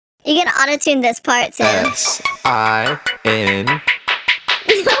You can auto-tune this part too. S-I-N.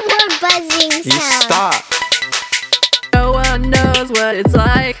 No more buzzing You sound. stop. No one knows what it's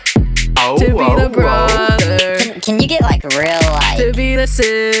like to be the brother, Can you get like real to be the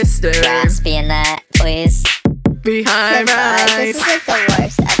sister raspy in that, please? behind Goodbye. my This is like the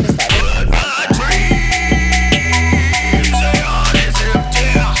worst episode.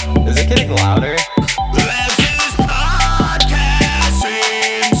 Is it getting louder?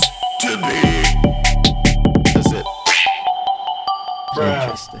 Is it?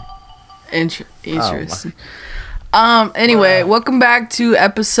 Interesting. Interesting. Anyway, welcome back to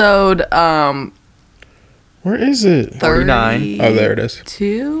episode Where is it? 49. Oh, there it is.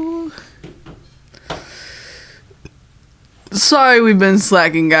 32. Sorry we've been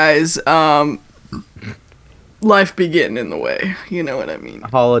slacking, guys. Life be getting in the way. You know what I mean.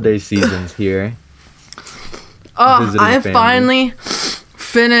 Holiday season's here. Oh, Visiting I have family. finally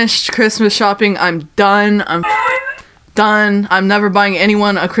finished Christmas shopping. I'm done. I'm done. I'm never buying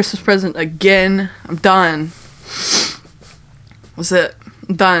anyone a Christmas present again. I'm done. That's it.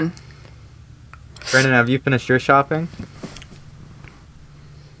 I'm done. Brandon, have you finished your shopping?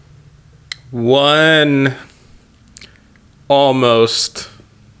 One almost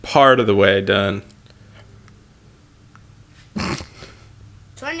part of the way done.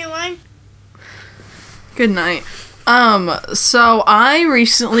 21? Good night. So I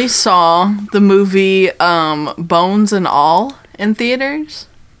recently saw the movie Bones and All in theaters.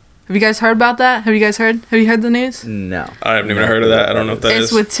 Have you guys heard about that? Have you heard the news? No. I haven't even heard of that. I don't know what that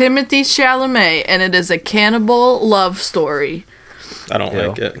It's is. with Timothée Chalamet, and it is a cannibal love story. I don't Ew.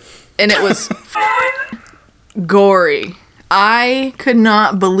 like it. And it was gory. I could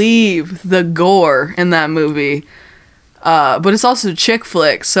not believe the gore in that movie. But it's also a chick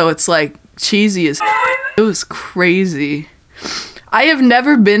flick, so it's like cheesy as it was crazy. I have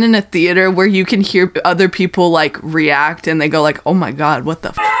never been in a theater where you can hear other people like react and they go like, "Oh my god, what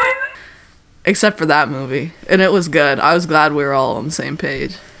the except for that movie. And it was good. I was glad we were all on the same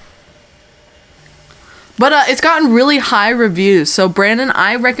page. But it's gotten really high reviews. So Brandon,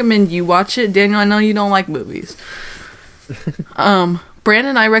 I recommend you watch it. Daniel, I know you don't like movies.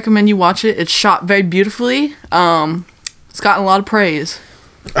 Brandon, I recommend you watch it. It's shot very beautifully. It's gotten a lot of praise.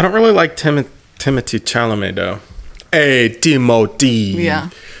 I don't really like Timothée Chalamet, though. Hey, Timothy. Yeah.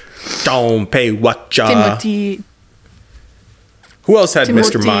 Don't pay what ya. Timothy. Who else had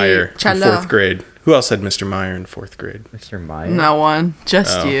Timothy Mr. Meyer in Chalamet. 4th grade? Who else had Mr. Meyer in 4th grade? Mr. Meyer? No one.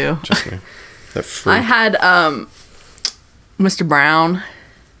 Just Oh, you. Just me. That freak. I had Mr. Brown.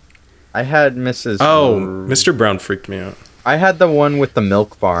 I had Mrs. Oh, Mr. Brown freaked me out. I had the one with the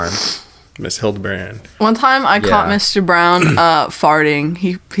milk farm. Miss Hildebrand. One time I caught Yeah. Mr. Brown farting.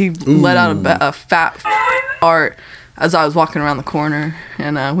 He let out a fat fart as I was walking around the corner,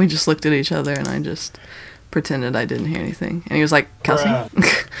 and we just looked at each other, and I just pretended I didn't hear anything. And he was like, "Kelsey," and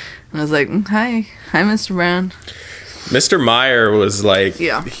I was like, "Hi, Mr. Brown." Mr. Meyer was like,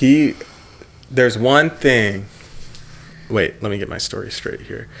 Yeah. There's one thing. Wait, let me get my story straight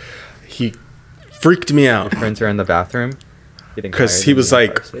here. He freaked me out. Friends are in the bathroom. Getting 'Cause hired he in was the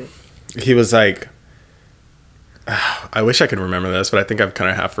like- car seat. He was like, I wish I could remember this, but I think I've kind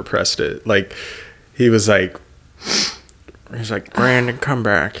of half repressed it. Like, he was like, Brandon, come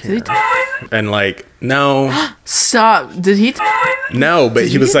back here. Did And like, no, Stop. Did he? no, but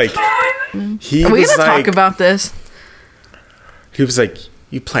he was like, he Are we was gonna like, talk about this? he was like,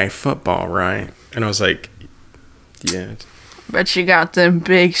 you play football, right? And I was like, yeah. Bet you got them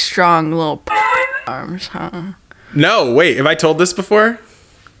big, strong little arms, huh? No, wait, have I told this before?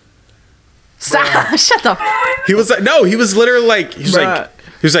 Stop. Shut the. He was like, no, he was literally like, he Bruh.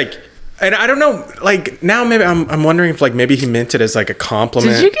 was like, and I don't know, like now maybe I'm wondering if like maybe he meant it as like a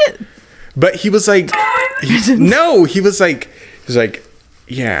compliment. Did you get? But he was like, no, he was like,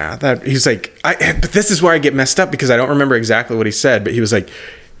 yeah, that he's like, but this is where I get messed up because I don't remember exactly what he said, but he was like,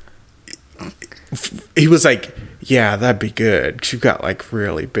 yeah, that'd be good 'cause you've got like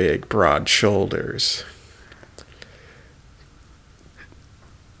really big, broad shoulders.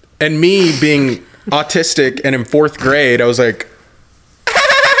 And me being autistic and in 4th grade, I was like,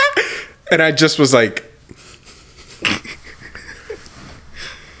 and I just was like,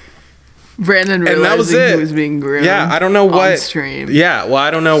 Brandon and that was realizing it. he was being groomed. Yeah, I don't know on what. stream. Yeah, well,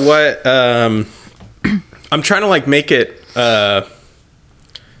 I don't know what. I'm trying to like make it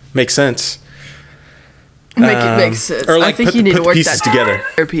make sense. Make it make sense. Or like I think put, you need put to the work pieces that together.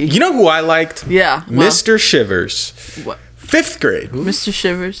 therapy. You know who I liked? Yeah, well, Mr. Shivers. What? 5th grade. Mr.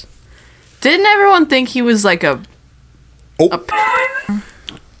 Shivers. Didn't everyone think he was like a?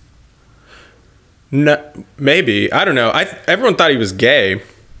 No, maybe I don't know. Everyone thought he was gay.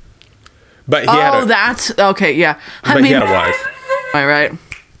 But he had that's okay. Yeah, he had a wife. am I right?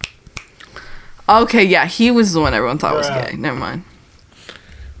 Okay, yeah, he was the one everyone thought was gay. Never mind.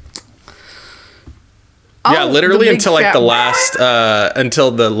 Yeah, Oh, literally the big until like fat-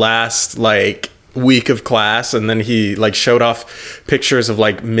 the last like week of class, and then he like showed off pictures of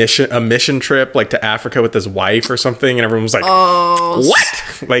like a mission trip like to Africa with his wife or something, and everyone was like, Oh,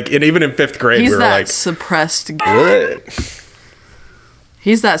 "What?" Like, and even in 5th grade, he's we were that like, suppressed. "What?"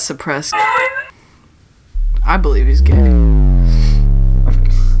 He's that suppressed. I believe he's gay.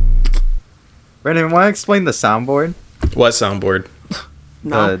 Brandon, want to explain the soundboard? What soundboard?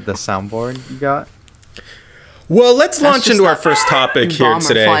 No, The soundboard you got? Well, let's launch just into our that first topic here bomber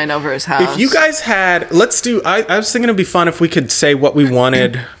today. flying over his house. If you guys had, I was thinking it'd be fun if we could say what we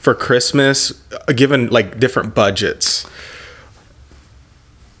wanted for Christmas, given like different budgets.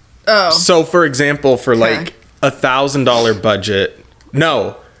 oh, So, for example, for like $1,000 budget,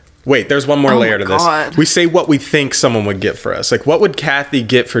 no, wait, there's one more Oh layer my to this. God. We say what we think someone would get for us. Like, what would Kathy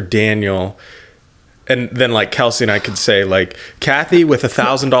get for Daniel? And then like Kelsey and I could say like Kathy with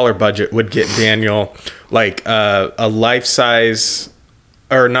 $1,000 budget would get Daniel like a life size,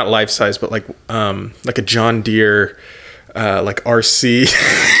 or not life size, but like a John Deere like RC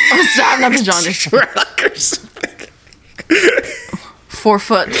stop! Not the John Deere. truck or something. 4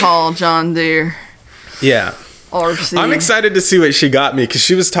 foot tall John Deere Yeah. RC. I'm excited to see what she got me, because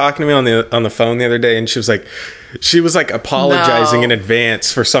she was talking to me on the phone the other day, and she was like apologizing No. in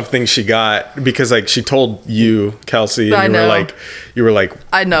advance for something she got, because like she told you, Kelsey, I and know. you were like,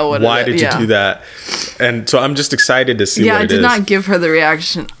 I know what. why it did is. you Yeah. do that? And so I'm just excited to see Yeah, what I it did is. not give her the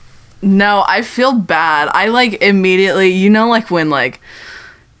reaction. No, I feel bad. I like immediately, like when like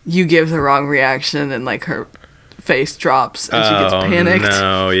you give the wrong reaction and like her face drops and she gets panicked.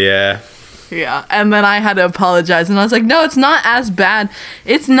 No, yeah. Yeah, and then I had to apologize, and I was like, "No, it's not as bad.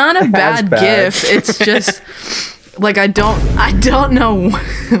 It's not a bad bad. gift. It's just like I don't know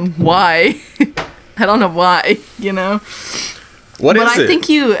why. I don't know why, What is but I it? think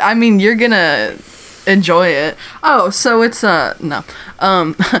you're gonna enjoy it. Oh, so it's no, no.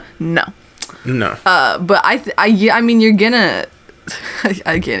 No. But I mean, you're gonna.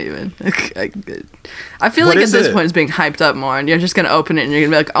 I can't even. I feel What like at is this it? point it's being hyped up more, and you're just gonna open it and you're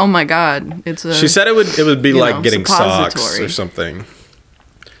gonna be like, "Oh my god, it's a." She said it would be you like know, getting socks suppository. or something.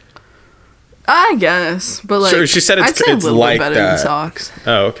 I guess, but like Sure, she said I'd say it's a little like bit better that. than socks.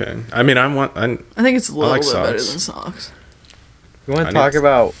 Oh, okay. I mean, I think it's a little like bit better socks. than socks. You want I to talk need-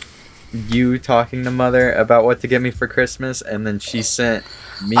 about you talking to Mother about what to get me for Christmas, and then she sent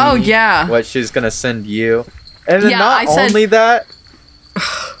me Oh, yeah. what she's going to send you. And then Yeah, not I said- only that,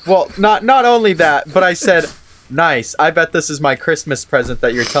 well, not only that, but I said, nice, I bet this is my Christmas present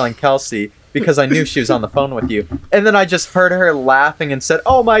that you're telling Kelsey, because I knew she was on the phone with you. And then I just heard her laughing and said,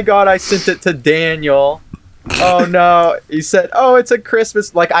 oh my god, I sent it to Daniel. Oh no. He said, oh, it's a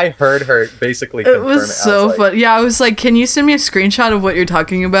Christmas. Like, I heard her basically It confirm was I so like, fun. Yeah, I was like, "Can you send me a screenshot of what you're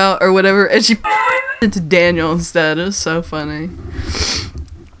talking about or whatever?" And she it to Daniel instead. It was so funny.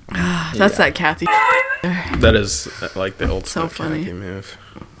 That's that Kathy. That is like the old So funny. move.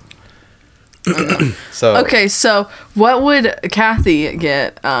 So, Okay, so what would Kathy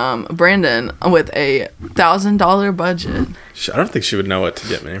get Brandon with a $1,000 budget? I don't think she would know what to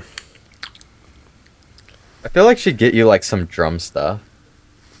get me. I feel like she'd get you like some drum stuff.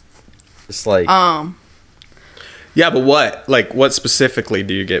 Just like Yeah, but what? Like, what specifically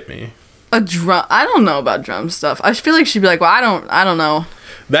do you get me? a drum. I don't know about drum stuff. I feel like she'd be like, "Well, I don't know."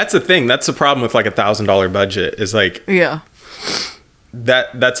 That's the thing. That's the problem with like $1,000 budget, is like Yeah.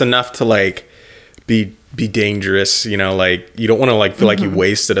 that's enough to like be dangerous. Like you don't want to like feel like you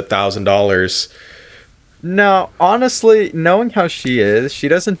wasted $1,000. no, honestly, knowing how she is, she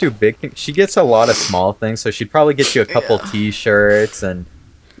doesn't do big things. She gets a lot of small things, so she'd probably get you a couple T-shirts and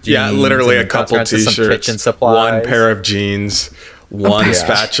Yeah, jeans literally and a couple bounce around to some T-shirts, kitchen supplies. one pair of jeans, one Yeah.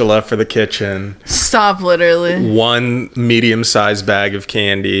 spatula for the kitchen, Stop, literally. one medium-sized bag of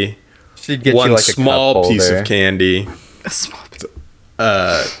candy, She'd get one you like a small cup piece holder. of candy. A small.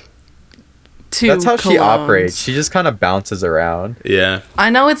 Uh, Two That's how she colognes. operates. She just kind of bounces around. yeah. I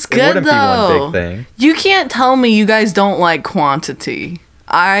know it's It good wouldn't be one though. big thing. You can't tell me you guys don't like quantity.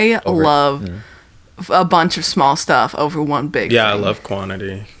 I love a bunch of small stuff over one big Yeah, I thing. love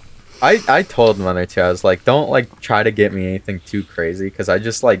quantity. I told Mother too. I was like, don't like try to get me anything too crazy, because I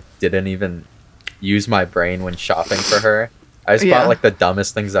just like didn't even use my brain when shopping for her. I just Yeah. bought like the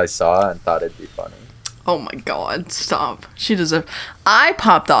dumbest things I saw and thought it'd be funny. Oh my god, stop. She deserves. I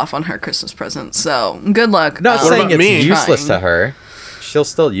popped off on her Christmas present, so good luck. Not What saying about it's me? useless Trying. to her. She'll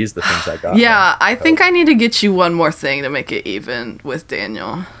still use the things I got. Yeah, her, I so. think I need to get you one more thing to make it even with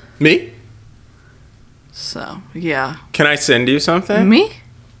Daniel. Me? So, yeah. Can I send you something? Me?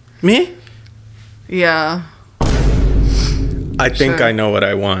 Me? Yeah. I think Sure. I know what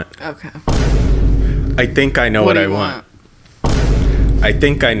I want. Okay. I think I know What what do I you want. I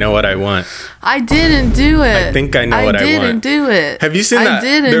think I know what I want. I didn't do it. I think I know what I want. I didn't do it. Have you seen I that?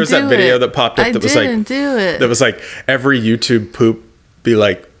 didn't There was that do video it. that popped up I that was like didn't do it. that was like every YouTube poop be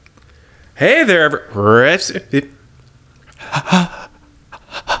like, "Hey there,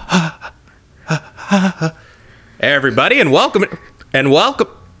 everybody, and welcome, and welcome,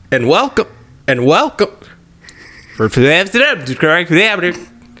 and welcome, and welcome."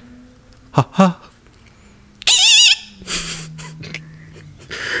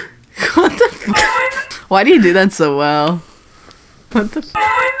 What the Why do you do that so well? What the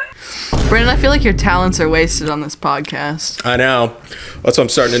Brandon, I feel like your talents are wasted on this podcast. I know. That's why I'm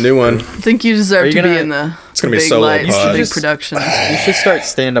starting a new one. I think you deserve Are you to be gonna- in the It's gonna be a big solo lights, pod. the big Just- production. You should start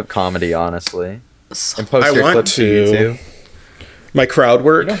stand-up comedy, honestly, and post I your want clips to to. YouTube. My crowd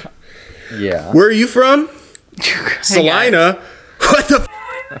work. Yeah. Where are you from? Hey, Salina. What the?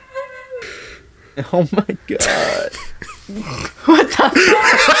 Oh my god. What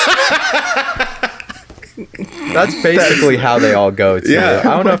the? That's basically how they all go too. Yeah. I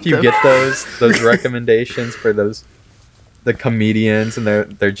don't know if you What the- get those recommendations for the comedians, and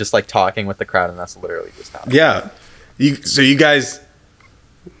they're just like talking with the crowd, and that's literally just how. Yeah. So you guys.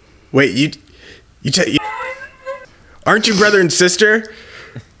 Wait, you aren't you brother and sister?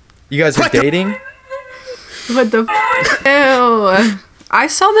 You guys are What the- dating? What the? Ew. I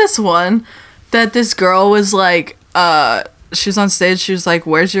saw this one that this girl was like, she was on stage. She was like,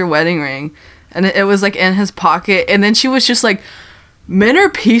 "Where's your wedding ring?" And it was like in his pocket. And then she was just like, "Men are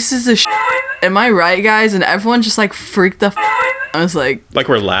pieces of shit. Am I right, guys?" And everyone just like freaked the. I was like, Like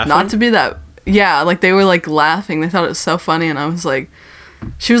we're laughing. not to be that. Yeah, like they were like laughing. They thought it was so funny, and I was like,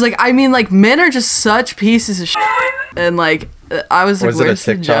 she was like, I mean, like men are just such pieces of shit. And like I was like, Was it a where's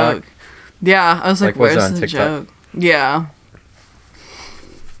the TikTok? joke? Yeah, I was like, Like, was it where's on the TikTok? joke? Yeah.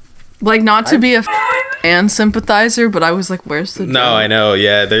 Like not to be a fan sympathizer, but I was like, where's the joke? No, I know.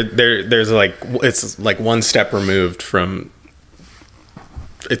 Yeah, there's like it's like one step removed from.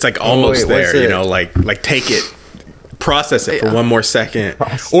 It's like almost wait, was there, you it- know. Like take it, process it for Yeah. one more second,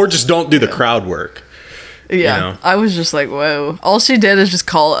 or just don't do the crowd work. Yeah, know. I was just like, whoa. All she did is just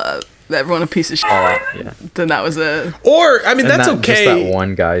call everyone a piece of shit. All out, yeah. Then that was it. Or I mean, And that's that, okay. Just that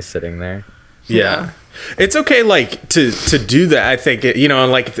one guy sitting there. Yeah. It's okay, like to do that. I think you know,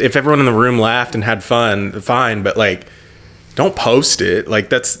 like if everyone in the room laughed and had fun, fine. But like, don't post it. Like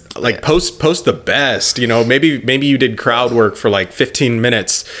that's like post the best. You know, maybe you did crowd work for like 15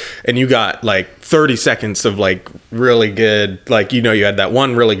 minutes, and you got like 30 seconds of like really good. Like you know, you had that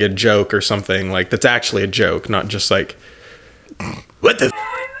one really good joke or something. Like that's actually a joke, not just like what the.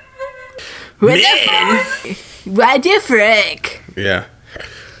 What Man. What the frick? Yeah.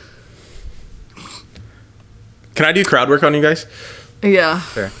 Can I do crowd work on you guys? Yeah.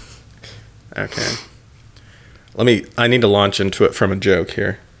 Sure. Okay. I need to launch into it from a joke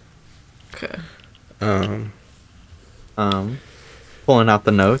here. Okay. Pulling out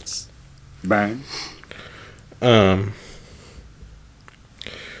the notes. Bang. Let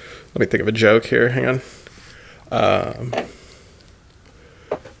me think of a joke here. Hang on.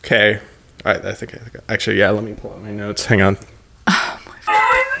 Okay. All right. I think actually, yeah. Let me pull out my notes. Hang on.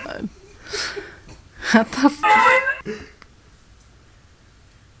 What the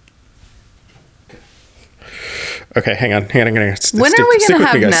Okay. Hang on. When are we gonna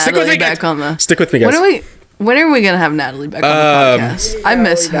have Natalie back on the? Stick with me, guys. When are we gonna have Natalie back on the podcast? I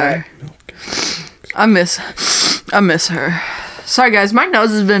miss her. I miss her. Sorry guys, my nose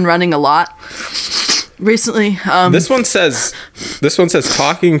has been running a lot recently. This one says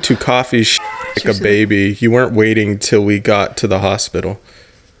talking to coffee like a baby. You weren't waiting till we got to the hospital.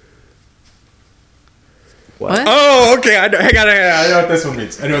 What? Oh, okay. Hang on. I know what this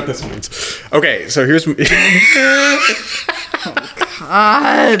one means. Okay, so here's.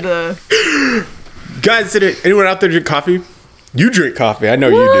 God. Guys, did anyone out there drink coffee? You drink coffee. I know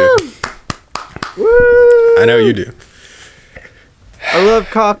you do. I know you do. I love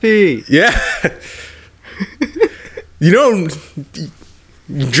coffee. Yeah. You know,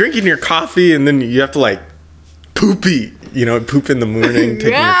 you're drinking your coffee and then you have to like poop in the morning,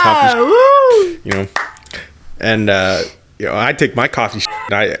 taking your coffee. Woo! You know, and I take my coffee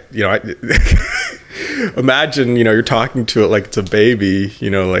and I imagine you're talking to it like it's a baby,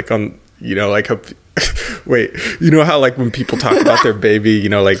 like on like a wait, you know how like when people talk about their baby,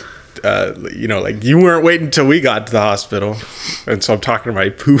 like you weren't waiting until we got to the hospital, and so I'm talking to my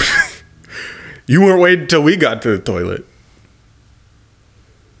poop. You weren't waiting until we got to the toilet.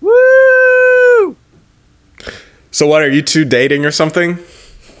 Woo! So what, are you two dating or something?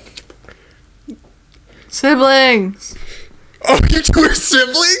 Siblings. Oh, you two are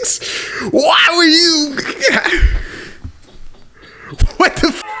siblings? Why were you... What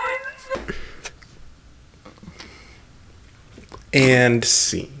the And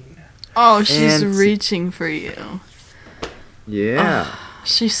scene. Oh, she's And- reaching for you. Yeah.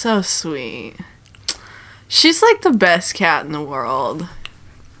 She's so sweet. She's like the best cat in the world.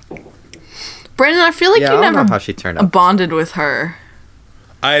 Brandon, I feel like Yeah, you I don't never know how she turned out. bonded with her.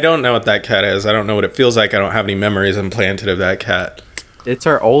 I don't know what that cat is. I don't know what it feels like. I don't have any memories implanted of that cat. It's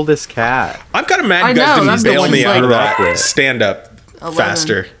our oldest cat. I'm kind of mad I you guys know, that's didn't the bail one me he's out of like- that stand-up 11.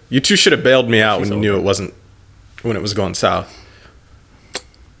 faster. You two should have bailed me out She's when you knew older. it wasn't... when it was going south.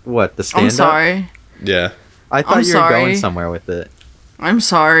 What, the I'm stand-up? sorry. Yeah. I thought I'm you were sorry. going somewhere with it. I'm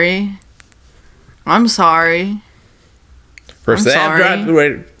sorry. I'm sorry. For I'm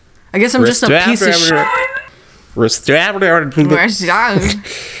sorry. I guess I'm just a piece of shit.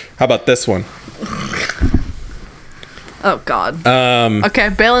 How about this one? Oh, God. Um, Okay,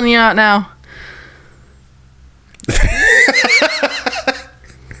 bailing you out now.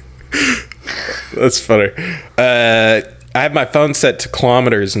 That's funny. I have my phone set to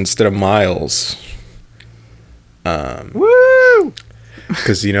kilometers instead of miles. Woo!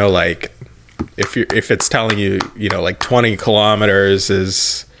 Because, you know, like, if it's telling you, you know, like 20 kilometers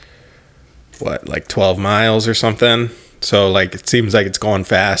is, what, like 12 miles or something? So, like, it seems like it's going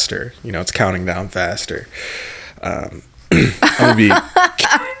faster. You know, it's counting down faster. I'm going to be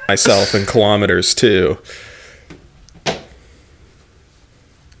myself in kilometers, too.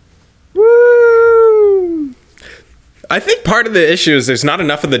 Woo! I think part of the issue is there's not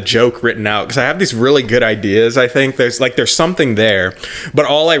enough of the joke written out, because I have these really good ideas. I think there's something there, but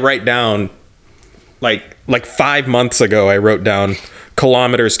all I write down, like 5 months ago, I wrote down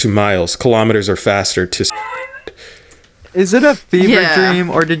kilometers to miles. Kilometers are faster to... Is it a fever Yeah. dream,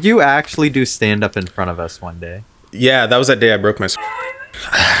 or did you actually do stand-up in front of us one day? Yeah, that was that day I broke my... Was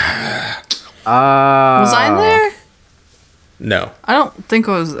I there? No. I don't think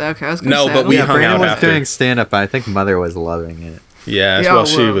I was. Okay, I was gonna No, say. but I don't we think- hung Brandon out was after. doing stand-up. I think Mother was loving it. Yeah, Yeah, well,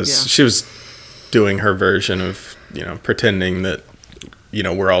 she well, was yeah. she was doing her version of, you know, pretending that, you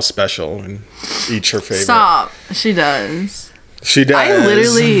know, we're all special and each her favorite. Stop. She does. She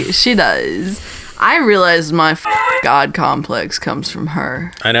does. She does. I realized my God complex comes from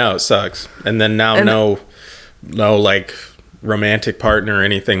her. I know, it sucks. And then now And- no like romantic partner or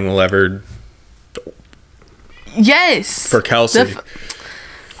anything will ever Yes. for Kelsey.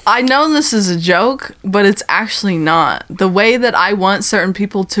 I know this is a joke, but it's actually not. The way that I want certain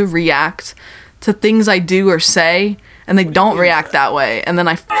people to react to things I do or say, and they don't react that way, and then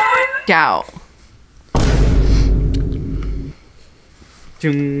I out.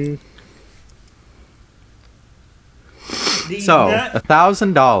 Dung. So,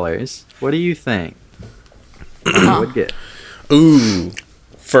 $1,000. What do you think? I would get. Ooh.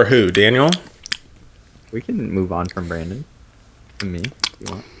 For who? Daniel? We can move on from Brandon to me. If you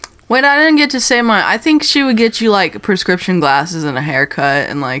want. Wait, I didn't get to say mine. I think she would get you like prescription glasses and a haircut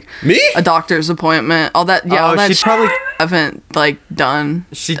and like Me? a doctor's appointment. All that, yeah, all that she'd shit probably I haven't like done.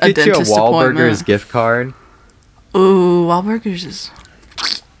 she'd get you a dentist Wahlburgers appointment. gift card. Ooh, Wahlburgers is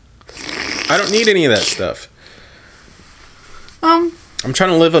I don't need any of that stuff. um I'm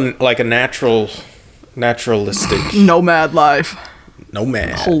trying to live like a naturalistic nomad life,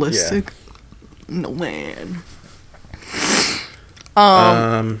 nomad. holistic, nomad.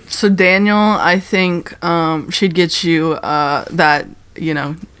 Yeah. So Daniel, I think she'd get you that, you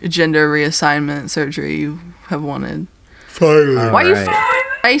know, gender reassignment surgery you have wanted. Finally. Why you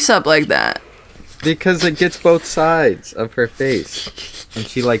Alright. face up like that? Because it gets both sides of her face. And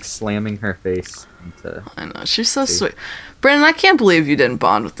she likes slamming her face into... I know, she's so sweet. Brandon, I can't believe you didn't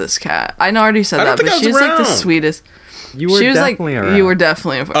bond with this cat. I know I already said I don't that, think but I was she's like the around. sweest. You were She was like, definitely around. you were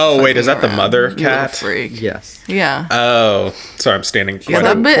definitely a Oh, wait, is that the fucking mother around. You little cat? freak. Yes. Yeah. Oh, sorry, I'm standing Yeah, quite,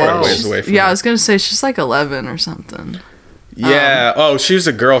 that a, bit, quite a ways she's- away from yeah, I her. was gonna say she's like 11 or something. Yeah. Oh, she was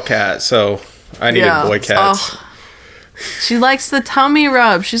a girl cat, so I needed Yeah. boy cats. Oh. She likes the tummy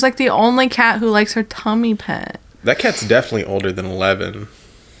rub. She's like the only cat who likes her tummy pet. That cat's definitely older than 11.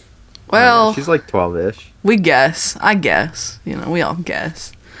 Well, She's like 12-ish. we guess. I guess. You know, we all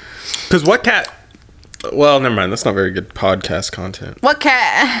guess. Because what cat... Well, never mind. That's not very good podcast content. What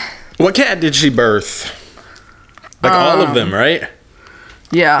cat? What cat did she birth? Like all of them, right?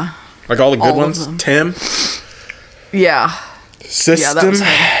 Yeah. Like all the good all of ones? them. Tim? Yeah. System? that was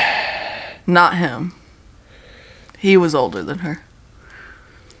Not him. He was older than her.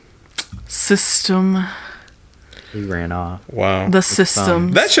 System. He ran off. Wow. The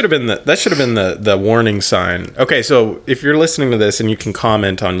systems. That should have been the warning sign. Okay, so if you're listening to this and you can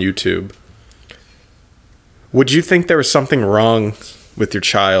comment on YouTube, would you think there was something wrong with your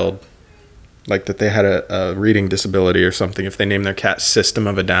child, like that they had a reading disability or something, if they named their cat System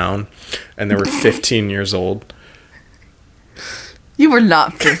of a Down and they were 15 years old? You were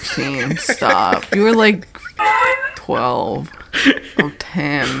not 15. Stop. You were like 12 or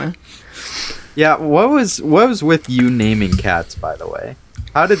 10. Yeah, what was with you naming cats, by the way?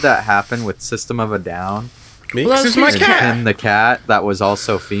 How did that happen with System of a Down? Me? Well, 'Cause it's my And cat. Tim the cat that was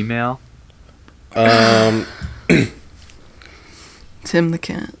also female? Tim the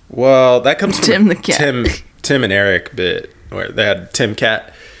cat. Well, that comes from Tim the cat. Tim and Eric bit where they had Tim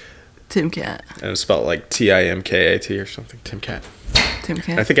Cat Tim cat. and it was spelled like Timkat or something. Tim Cat. Tim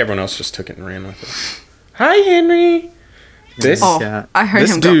cat. I think everyone else just took it and ran with it. Hi, Henry. This Oh, cat. I heard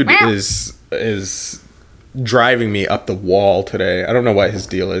this him dude go. "Meow." is driving me up the wall today. I don't know what his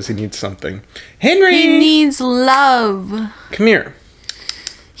deal is. He needs something. Henry, He needs love. come here.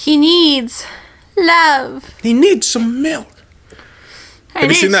 He needs love. He needs some milk. Have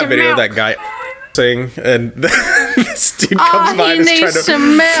you seen that video of that guy saying and this dude comes by he and is trying needs to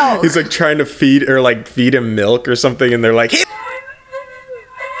some milk. he's like trying to feed him milk or something and they're like hey.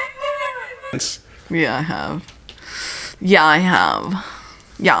 Yeah, I have.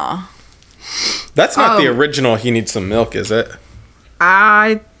 Yeah. That's not the Oh. original He Needs Some Milk, is it?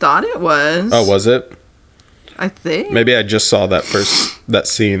 I thought it was. Oh, was it? I think. Maybe I just saw that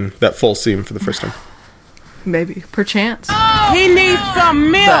full scene for the first time. Maybe. Perchance. He needs some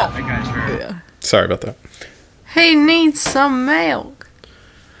milk. Yeah. Sorry about that. He needs some milk.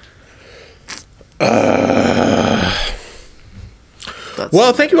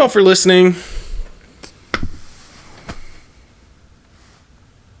 Well, thank you all for listening.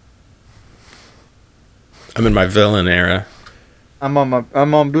 I'm in my villain era. I'm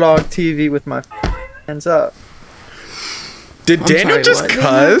on blog TV with my hands up. Did I'm Daniel sorry, just what?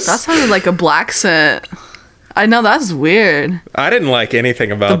 cuss? That sounded like a black scent. I know, that's weird. I didn't like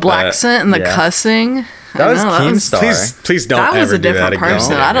anything about The black that. scent and the Yeah. cussing. That I was know, Keemstar. Please don't That was ever a do that different again.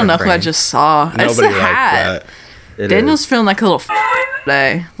 person. I don't know who I just saw. It's Nobody the liked hat. that. It Daniel's is. feeling like a little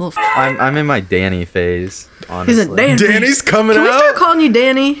today. I'm in my Danny phase, honestly. He's a Danny. Danny's coming Can we start out. calling you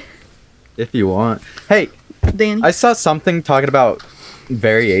Danny? If you want. Hey, Danny. I saw something talking about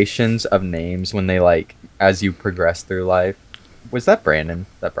variations of names when they like as you progress through life. Was that Brandon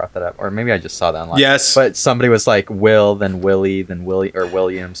that brought that up, or maybe I just saw that online? Yes. But somebody was like Will, then Willie, then Willie, or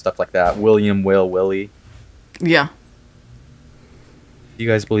William, stuff like that. William, Will, Willie. Yeah. Do you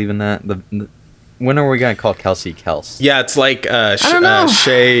guys believe in that? When are we gonna call Kelsey Kels? Yeah, it's like I don't know.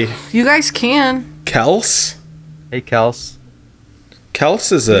 Shay You guys can. Kels. Hey, Kels.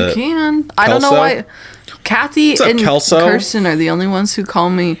 Kels is You a can. I don't know Kelso? why. Kathy What's up, and Kelso? Kirsten are the only ones who call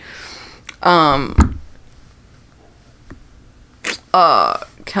me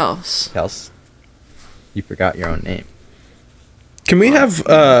Kels. Kels. You forgot your own name. Can we have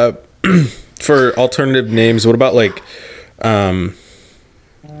for alternative names? What about like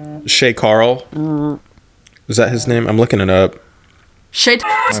Shay Carl? Is that his name? I'm looking it up. Shay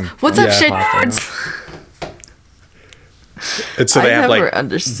What's up, yeah. Shay It's so they I have never like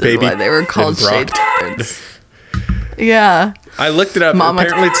understood baby why they were called and Shay Brock. Yeah. I looked it up. Mama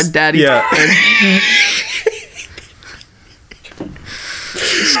Apparently, it's Daddy. Yeah.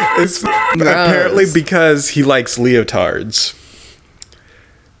 It's apparently because he likes leotards.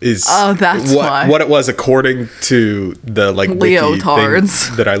 Is Oh, that's why. what it was according to the like wiki Leotards.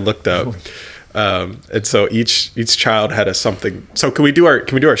 thing that I looked up. And so each child had a something. So can we do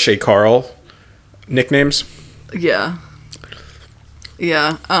our Shay Carl nicknames? Yeah.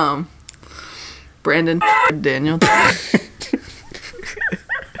 Yeah. Brandon, Daniel,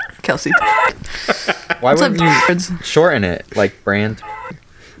 Kelsey, Why what's up, wouldn't you nerds? shorten it like Brand?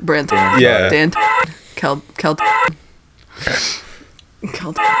 Brandon, Yeah. Dan, Kel,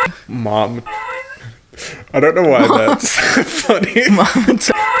 Mom. I don't know why that's funny. Mama,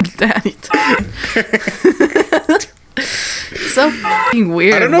 Daddy. So fucking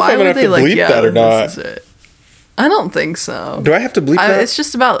weird. I don't know if Why I'm gonna would have they to bleep that or this is not. it. I don't think so. Do I have to bleep that? It's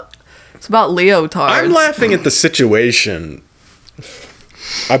just about leotards. I'm laughing at the situation.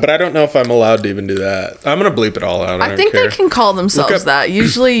 But I don't know if I'm allowed to even do that. I'm going to bleep it all out. I I don't think care. they can call themselves up that.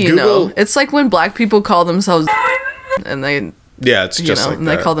 Usually, you know, Google- it's like when black people call themselves and they, Yeah, it's you just know, like and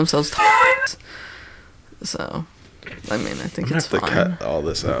that. they call themselves So, I mean, I think I'm it's going to fine. have to cut all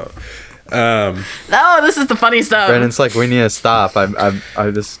this out. No, this is the funny stuff. Brandon's like, we need to stop.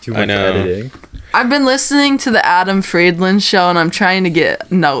 This is too much know. editing. I've been listening to the Adam Friedland show and I'm trying to get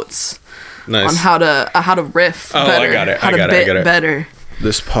notes. Nice. on how to riff Oh, better, I got it. how I to got it. bit I got it. better.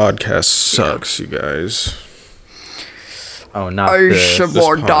 This podcast sucks, you guys. Oh, not I this. should This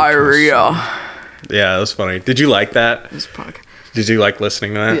more podcast diarrhea. Yeah, that was funny. Did you like that? This podcast. Did you like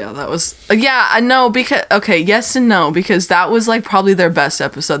listening to that? Yeah, that was. Yeah, I know because yes and no, because that was like probably their best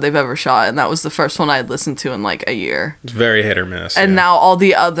episode they've ever shot, and that was the first one I had listened to in like a year. It's very hit or miss. And yeah. now all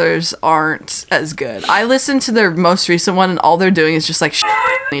the others aren't as good. I listened to their most recent one, and all they're doing is just like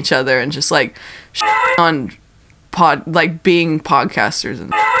on each other and just like on like being podcasters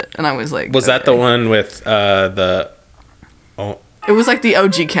and shit. And I was like, Was that the okay. one with the? Oh, It was like the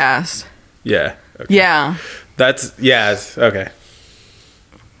OG cast. yeah. Okay. Yeah. Okay.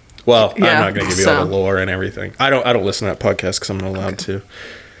 Well, Yeah, I'm not gonna give you all the lore and everything. I don't listen to that podcast because I'm not allowed to.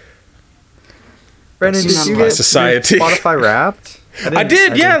 Brandon, That's did just you my get society. your Spotify Wrapped? I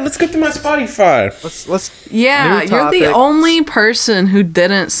did. Yeah. Let's go through my Spotify. Let's. Yeah, New you're the topic. only person who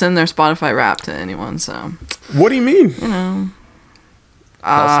didn't send their Spotify rap to anyone, so. What do you mean? Kelsey and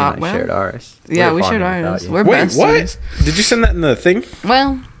I well, shared ours. Yeah, We're we shared bonding ours. without you. We're Wait, besties. what? Did you send that in the thing?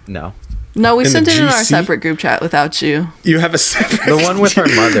 Well, No, no, we In the sent it in our GC? separate group chat without you. You have a separate. the one with our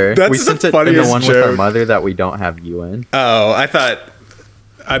mother. That's we the sent it in the funniest one with our joke. mother that we don't have you in. Oh, I thought.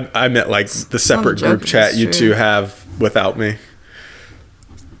 I meant like the separate joke, group chat it's you true. two have without me.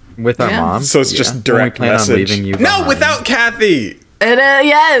 With our Yeah. mom. So it's just direct When we plan message. on leaving you No, behind. without Kathy. It is,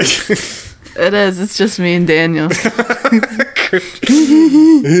 yes. It is. It's just me and Daniel.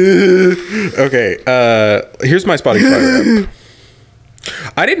 Okay, here's my Spotify rap.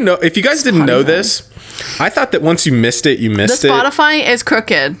 I didn't know if you guys didn't know this. I thought that once you missed it, you The missed it. Spotify is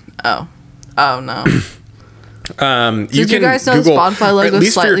crooked. Oh no. You you guys know the Spotify logo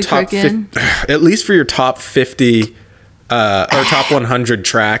is slightly crooked? At least for your top 50 or top 100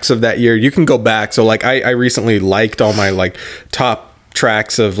 tracks of that year, you can go back. So like I recently liked all my like top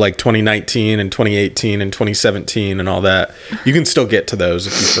tracks of like 2019 and 2018 and 2017 and all that. You can still get to those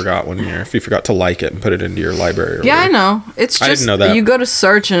if you forgot one year, if you forgot to like it and put it into your library. Or Yeah, I whatever. know. It's just I didn't know that. you go to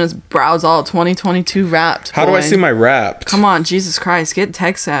search and it's browse all 2022 Wrapped. How do I boy. see my rap? Come on, Jesus Christ, get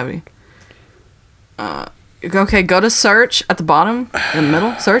tech savvy. Okay, go to search at the bottom in the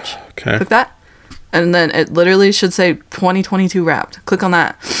middle. Search. Okay. Click that, and then it literally should say 2022 Wrapped. Click on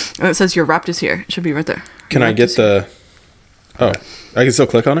that, and it says your Wrapped is here. It should be right there. Can Your I Wrapped get is here. the? Oh, I can still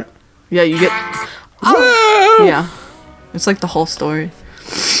click on it. Yeah, you get. Whoa! Yeah, it's like the whole story.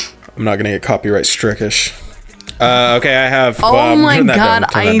 I'm not gonna get copyright strickish. Okay, I have. Oh well, my turn that god, down,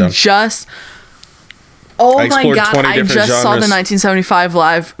 turn that I down. just. Oh I my explored god, 20 I different just saw the genres. 1975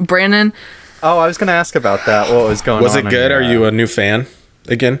 live. Brandon, Oh, I was gonna ask about that. What was going Was on? it in good? your, Are you a new fan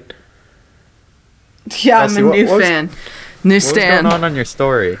again? yeah, I'm Kelsey, a what new was- fan. New What was stand. going on your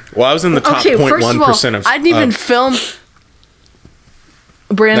story? Well, I was in the top Okay, first of all, 0.1% of. I didn't even film.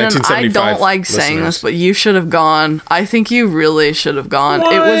 Brandon, I 1975 don't like saying listeners. this, but you should have gone. I think you really should have gone. It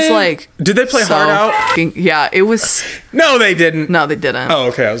was What? like. Did they play so Hard Out? fucking- yeah, it was. No, they didn't. No, they didn't. Oh,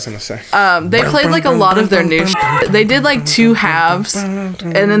 okay. I was gonna say. They played like a lot of their new shit. They did like two halves, and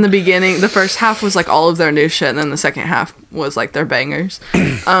in the beginning, the first half was like all of their new shit, and then the second half was like their bangers.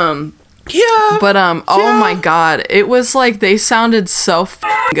 Yeah. But oh my god, it was like they sounded so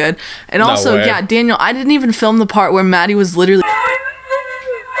good. And also, way. yeah, Daniel, I didn't even film the part where Maddie was literally.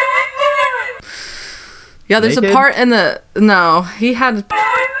 Yeah, there's Naked? a part in the he had.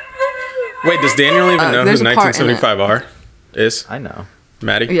 Wait, does Daniel even know who there's a part in it. 1975 is? I know.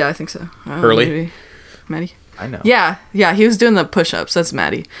 Maddie? Yeah, I think so. Hurley? Maybe. Maddie. I know. Yeah, he was doing the push-ups. That's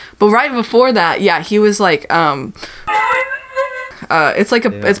Maddie. But right before that, yeah, he was like, it's like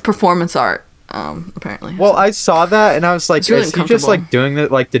it's performance art, apparently. Well, I saw that and I was like, It's really is he just uncomfortable. like doing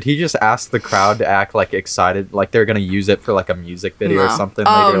that? Like, did he just ask the crowd to act like excited, like they're gonna use it for like a music video or No. something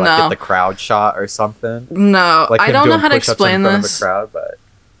Oh, later, like no. get the crowd shot or something? No, Like I him don't know doing how to push-ups in explain front of this. the crowd, but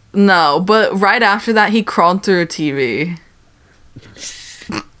No, but right after that, he crawled through a TV.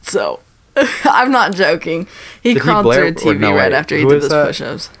 So, I'm not joking. He Did he crawled blare- through a or TV no, right wait, after he who did is those that?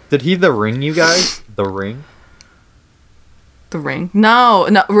 push-ups. did he the ring you guys? The ring? The ring? No,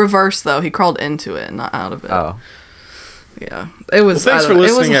 reverse though. He crawled into it, not out of it. Oh, Yeah, it was. Well, thanks I for don't know, it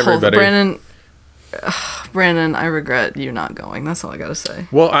was listening, a whole- everybody. Brandon, I regret you not going. That's all I gotta say.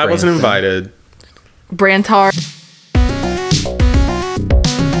 Well, I wasn't Branson. invited. Brantar.